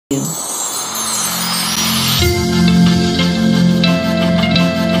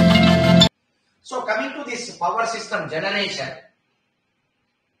system generation,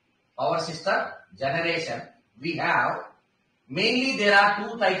 we have mainly there are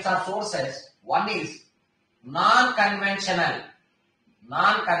two types of sources. One is non-conventional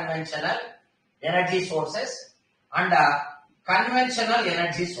energy sources and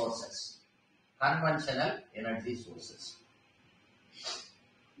conventional energy sources.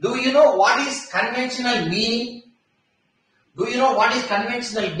 Do you know what is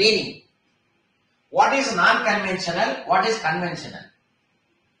conventional meaning? What is non-conventional? What is conventional?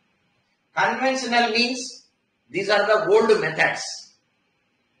 Conventional means these are the old methods.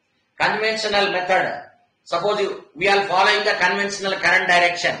 Conventional method. Suppose we are following the conventional current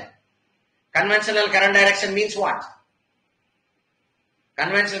direction. Conventional current direction means what?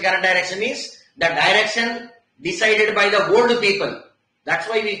 Conventional current direction means the direction decided by the old people. That's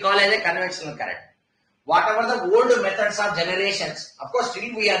why we call it a conventional current. Whatever the old methods of generations, of course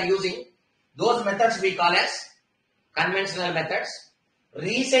still we are using, those methods we call as conventional methods.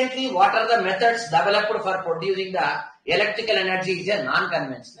 Recently, what are the methods developed for producing the electrical energy is a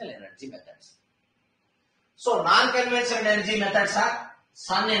non-conventional energy methods. So, non-conventional energy methods are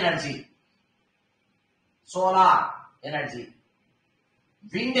sun energy, solar energy,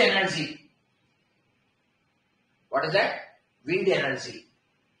 wind energy. What is that? Wind energy.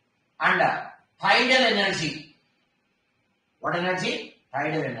 And tidal energy. What energy?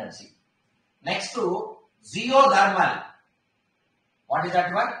 Tidal energy. Next to geothermal. What is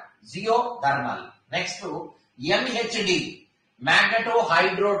that one? Geothermal. Next to MHD,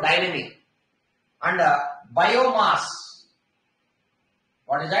 magnetohydrodynamic. And biomass.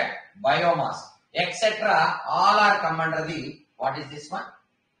 What is that? Biomass. Etc. All are come under the, what is this one?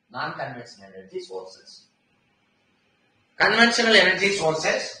 Non-conventional energy sources. Conventional energy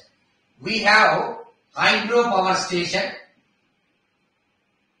sources, we have hydropower station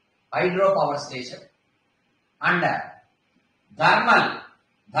and thermal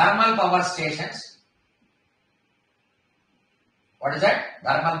power stations. What is that?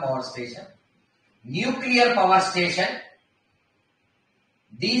 Thermal power station. Nuclear power station,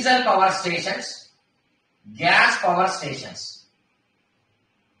 diesel power stations, gas power stations.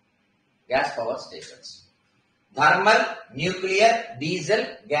 Thermal, nuclear, diesel,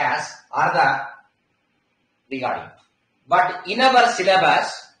 gas are the regarding. But in our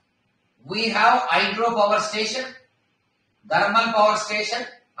syllabus, we have hydropower station, thermal power station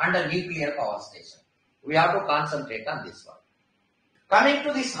and a nuclear power station. We have to concentrate on this one. Coming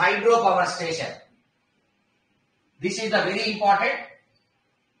to this hydropower station, this is the very important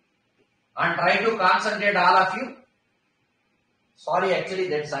and try to concentrate all of you. Sorry, actually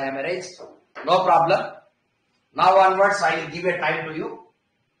that's I am erased. No problem. Now onwards I will give a time to you.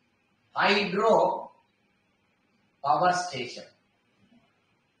 Hydro power station.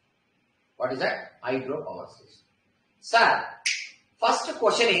 What is that? Hydro power station. Sir, first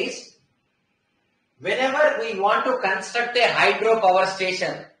question is, whenever we want to construct a hydro power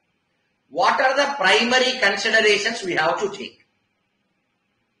station, what are the primary considerations we have to take?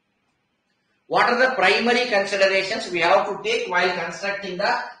 What are the primary considerations we have to take while constructing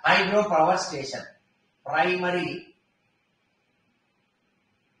the hydro power station? Primary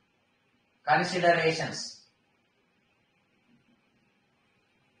considerations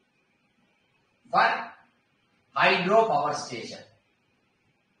for hydro power station.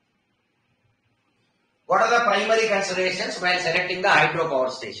 What are the primary considerations while selecting the hydro power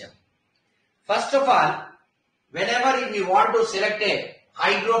station? First of all, whenever we want to select a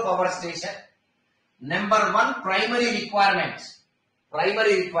hydro power station, number one primary requirement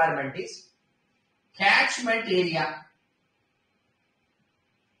is catchment area.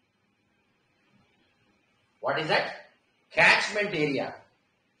 What is that? Catchment area.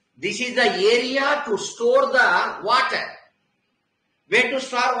 This is the area to store the water. Where to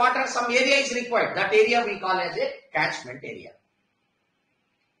store water, some area is required. That area we call as a catchment area.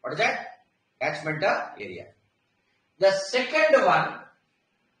 What is that? Catchment area. The second one,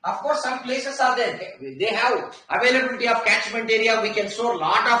 of course some places are there. They have availability of catchment area. We can store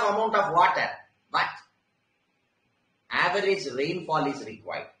lot of amount of water. But average rainfall is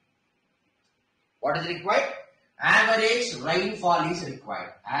required. What is required? Average rainfall is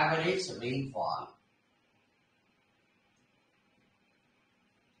required. Average rainfall.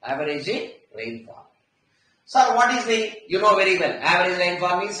 Sir, what is the, you know very well, average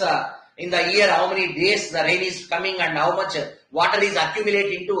rainfall means in the year how many days the rain is coming and how much water is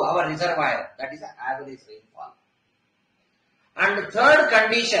accumulating to our reservoir. That is the average rainfall. And third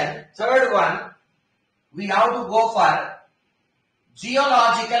condition, third one, we have to go for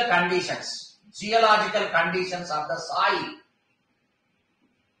geological conditions. Geological conditions of the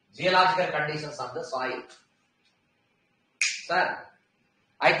soil. Sir,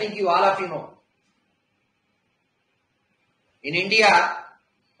 I think you all of you know. In India,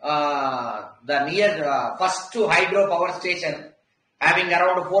 the first hydro power station having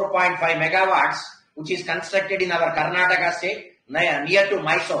around 4.5 megawatts, which is constructed in our Karnataka state near to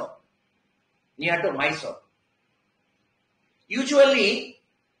Mysore. Usually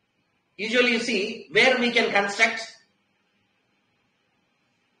you see where we can construct.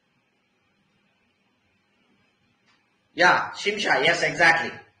 Yeah, Shimsha, yes,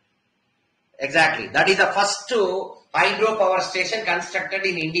 exactly. That is the first hydro power station constructed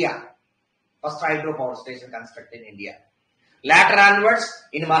in India. Later onwards,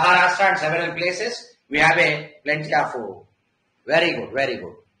 in Maharashtra and several places, we have a plenty of very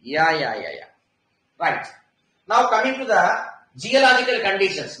good. Yeah. Right. Now coming to the geological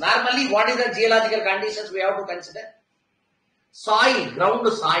conditions. Normally, what is the geological conditions we have to consider? Soil, ground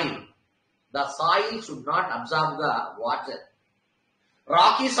soil. The soil should not absorb the water.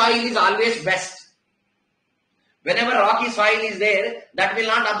 Rocky soil is always best. Whenever rocky soil is there, that will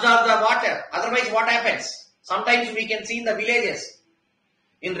not absorb the water. Otherwise, what happens? Sometimes we can see in the villages.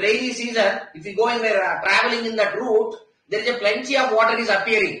 In rainy season, if you go in there traveling in that route, there is a plenty of water is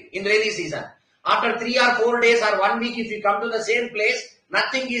appearing in rainy season. After 3 or 4 days or 1 week, if you come to the same place,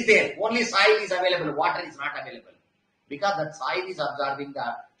 nothing is there. Only soil is available. Water is not available. Because that soil is absorbing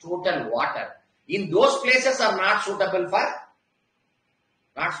the total water. In those places are not suitable for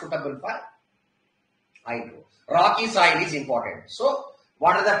hydro. Rocky soil is important. So,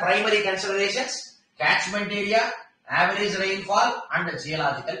 what are the primary considerations? Catchment area, average rainfall, and the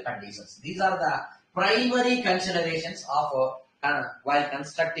geological conditions. These are the primary considerations of while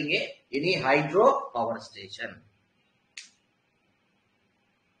constructing any hydro power station.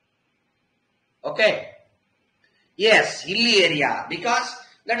 Okay. Yes, hilly area, because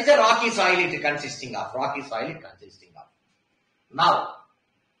that is a rocky soil it is consisting of.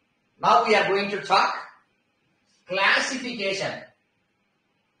 Now we are going to talk classification.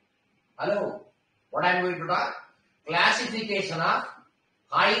 Hello, what I am going to talk? Classification of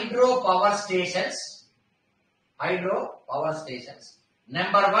hydro power stations.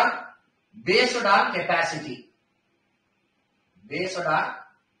 Number 1, based on capacity.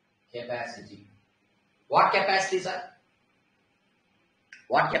 What capacity, sir?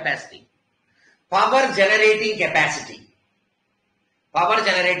 What capacity? Power generating capacity.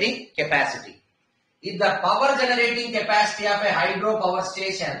 If the power generating capacity of a hydro power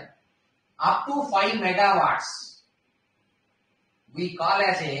station up to 5 megawatts, we call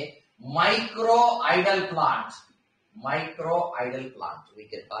as a micro idle plant. We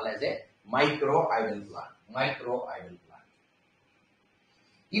can call as a micro idle plant.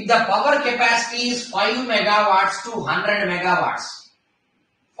 If the power capacity is 5 megawatts to 100 megawatts,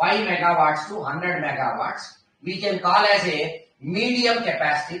 5 megawatts to 100 megawatts, we can call as a medium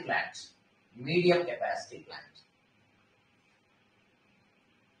capacity plant.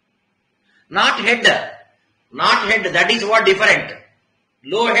 Not head, that is what different.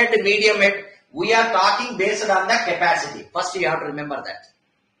 Low head, medium head, we are talking based on the capacity. First you have to remember that.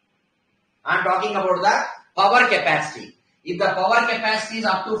 I am talking about the power capacity. If the power capacity is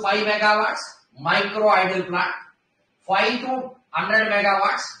up to 5 megawatts, micro idle plant. 5 to 100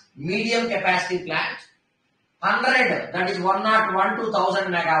 megawatts, medium capacity plant. 100, that is 101 to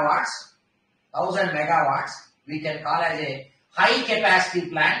 1000 megawatts. 1000 megawatts, we can call as a high capacity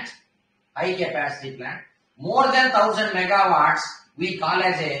plant. More than 1000 megawatts, we call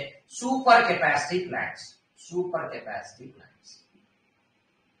as a super capacity plants.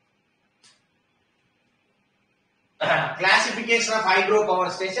 Classification of hydro power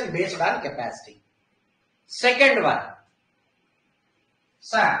station based on capacity. Second one,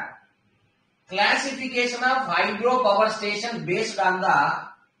 sir, classification of hydro power station based on the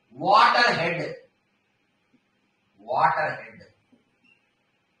water head.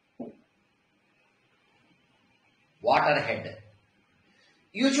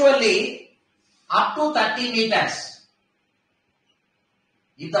 Usually up to 30 meters.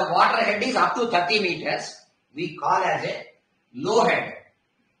 If the water head is up to 30 meters, we call as a low head.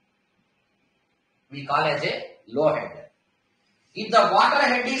 If the water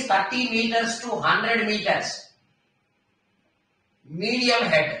head is 30 meters to 100 meters, medium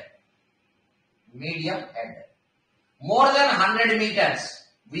head. More than 100 meters,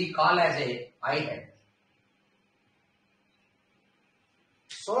 we call as a high head.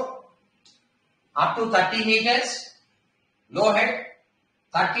 So, up to 30 meters, low head,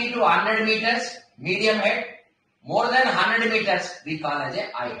 30 to 100 meters, medium head, more than 100 meters, we call as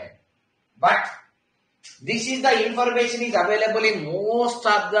a high head. But this is the information is available in most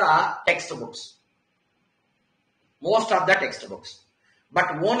of the textbooks. most of the textbooks.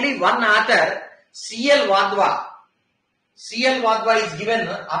 But only one author, C.L. Wadhwa. C.L. Wadhwa is given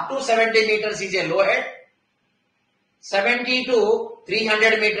up to 70 meters is a low head, 70 to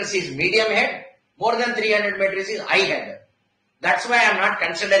 300 meters is medium head, more than 300 meters is high head. That's why I am not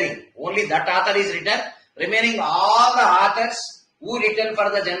considering. Only that author is written. Remaining all the authors who written for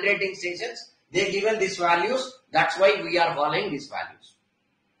the generating stations, they given these values. That's why we are following these values.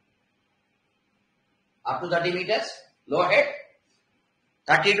 Up to 30 meters, low head,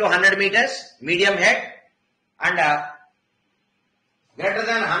 30 to 100 meters, medium head, and greater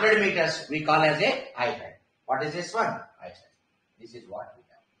than 100 meters, we call as a high head. What is this one? High head. This is what we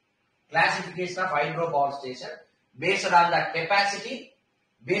have. Classification of hydropower station based on the capacity,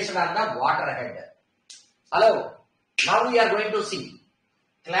 based on the water head. Hello. Now we are going to see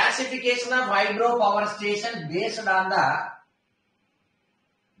classification of hydropower station based on the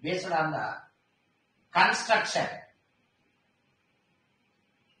construction.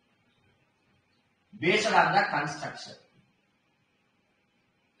 Based on the construction.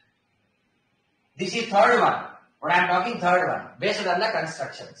 This is third one. What I am talking third one. Based on the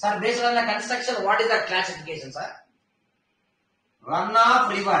construction. Sir, based on the construction, what is the classification, sir? Runoff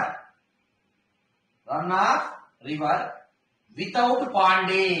river. Runoff river without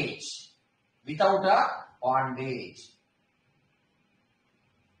pondage. Without a pondage.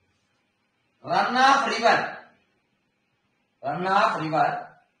 Runoff river. Runoff river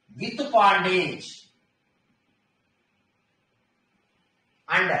with pondage.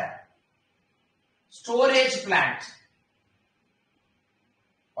 And storage plant.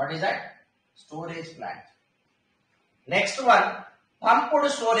 What is that? Storage plant. Next one,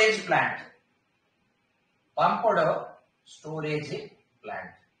 pumped storage plant. Pumped storage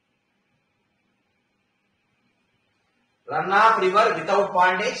plant. Runoff river without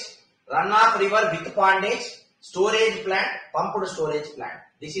pondage, runoff river with pondage, storage plant, pumped storage plant.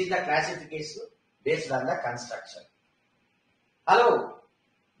 This is the classification based on the construction. Hello.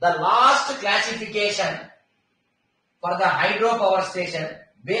 The last classification for the hydropower station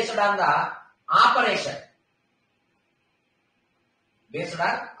based on the operation. Based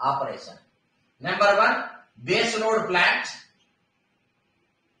on operation. Number one, base load plant.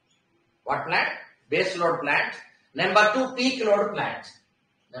 What plant? Base load plant. Number two, peak load plant.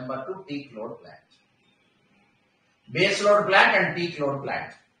 Number two, peak load plant. Base load plant and peak load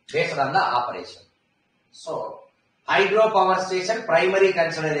plant based on the operation. So, hydropower station primary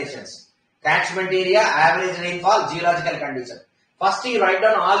considerations. Catchment area, average rainfall, geological condition. First you write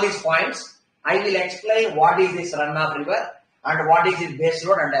down all these points. I will explain what is this runoff river and what is its base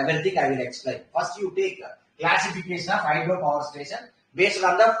load and everything I will explain. First you take classification of hydropower station based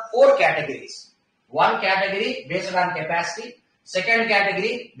on the four categories. One category based on capacity, second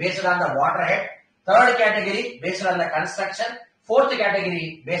category based on the water head, third category based on the construction, fourth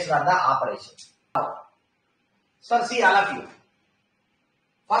category based on the operation. So see all of you.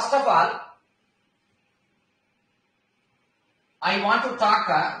 First of all, I want to talk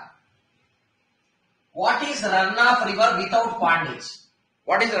what is runoff river without pondage.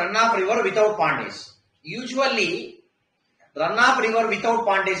 What is runoff river without pondage? Usually, runoff river without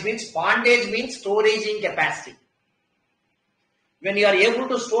pondage means storage in capacity. When you are able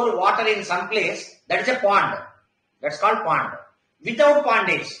to store water in some place, that is a pond. That's called pond. Without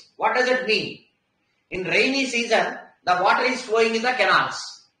pondage, what does it mean? In rainy season, the water is flowing in the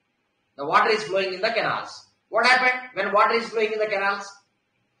canals. The water is flowing in the canals. What happened when water is flowing in the canals?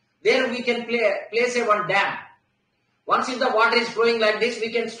 There we can place a one dam. Once if the water is flowing like this, we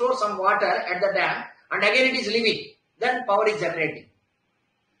can store some water at the dam and again it is leaving. Then power is generating.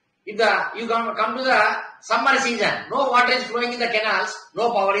 If you come to the summer season, no water is flowing in the canals,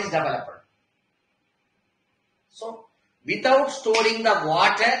 no power is developed. So, without storing the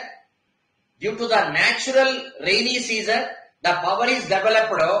water, due to the natural rainy season, the power is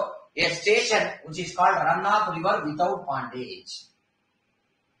developed a station which is called runoff river without pondage.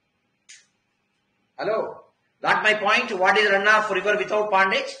 Hello? Got my point? What is runoff river without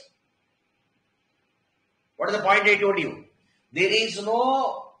pondage? What is the point I told you? There is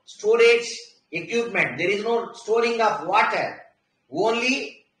no storage equipment. There is no storing of water.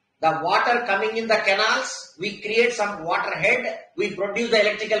 Only the water coming in the canals, we create some water head, we produce the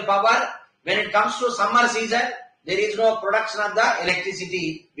electrical power. When it comes to summer season, there is no production of the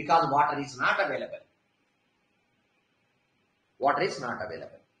electricity because water is not available. Water is not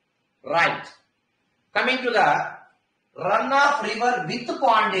available. Right. Coming to the runoff river with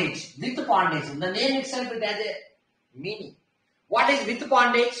pondage. With pondage. In the name itself it has a meaning. What is with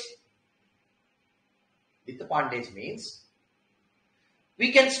pondage? With pondage means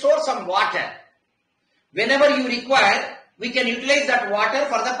we can store some water. Whenever you require, we can utilize that water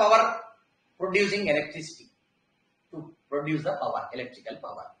for the power producing electricity, to produce the power, electrical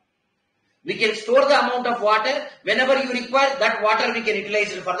power. We can store the amount of water. Whenever you require, that water we can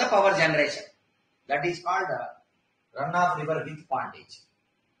utilize it for the power generation. That is called runoff river with pondage.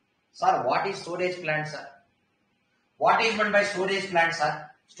 Sir, what is storage plant, sir? What is meant by storage plant, sir?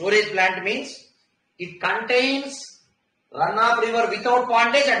 Storage plant means it contains runoff river without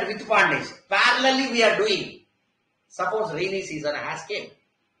pondage and with pondage. Parallelly we are doing. Suppose rainy season has came.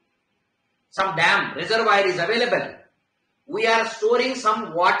 Some dam, reservoir is available. We are storing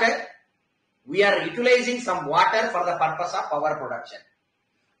some water. We are utilizing some water for the purpose of power production.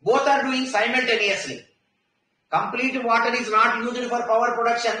 Both are doing simultaneously. Complete water is not used for power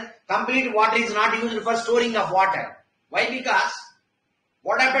production. Complete water is not used for storing of water. Why? Because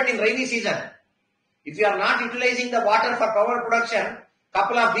what happened in rainy season? If you are not utilizing the water for power production,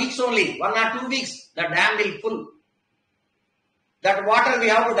 couple of weeks only, 1 or 2 weeks, the dam will full. That water we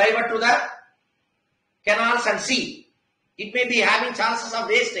have to divert to the canals and sea. It may be having chances of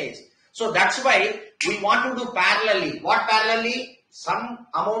wastage. So that's why we want to do parallelly. What parallelly? Some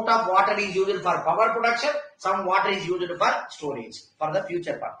amount of water is used for power production, some water is used for storage, for the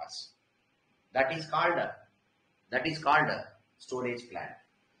future purpose. That is called storage plant.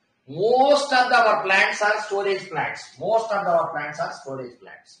 Most of our plants are storage plants. Most of our plants are storage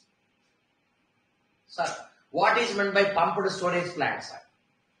plants. Sir, what is meant by pumped storage plant, sir?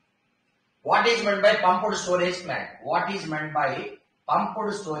 What is meant by pumped storage plant? What is meant by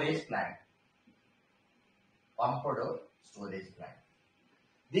pumped storage plant? Pumped storage plant.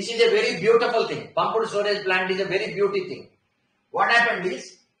 This is a very beautiful thing. Pumped storage plant is a very beautiful thing. What happened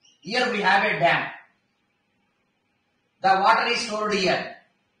is, here we have a dam. The water is stored here.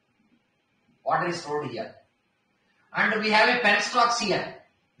 Water is stored here. And we have a penstocks here.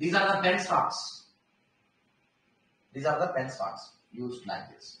 These are the penstocks. These are the penstocks used like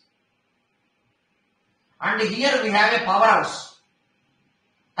this. And here we have a powerhouse.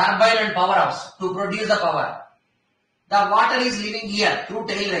 Turbine and powerhouse to produce the power. The water is leaving here through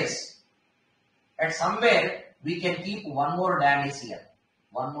tail race. At somewhere we can keep one more dam is here.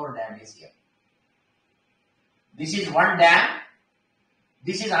 One more dam is here. This is one dam.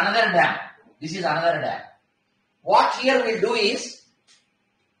 This is another dam. This is another dam. What here we do is,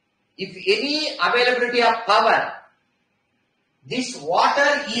 if any availability of power, this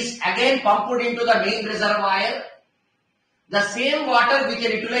water is again pumped into the main reservoir. The same water we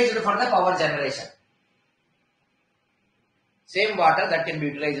can utilize it for the power generation. Same water that can be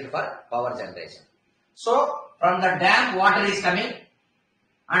utilized for power generation. So, from the dam water is coming,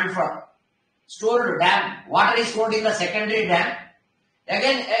 and from stored dam, water is stored in the secondary dam.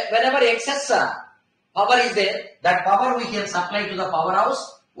 Again, whenever excess power is there, that power we can supply to the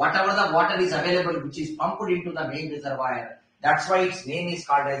powerhouse, whatever the water is available which is pumped into the main reservoir. That's why its name is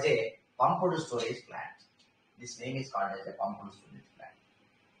called as a pumped storage plant. This name is called as a pumped storage plant.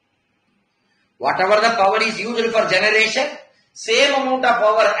 Whatever the power is used for generation, same amount of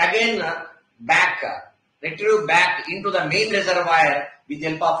power again retrieved back into the main reservoir with the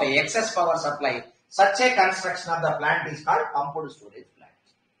help of a excess power supply. Such a construction of the plant is called pumped storage plant.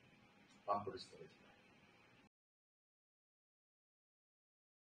 Pumped storage plant.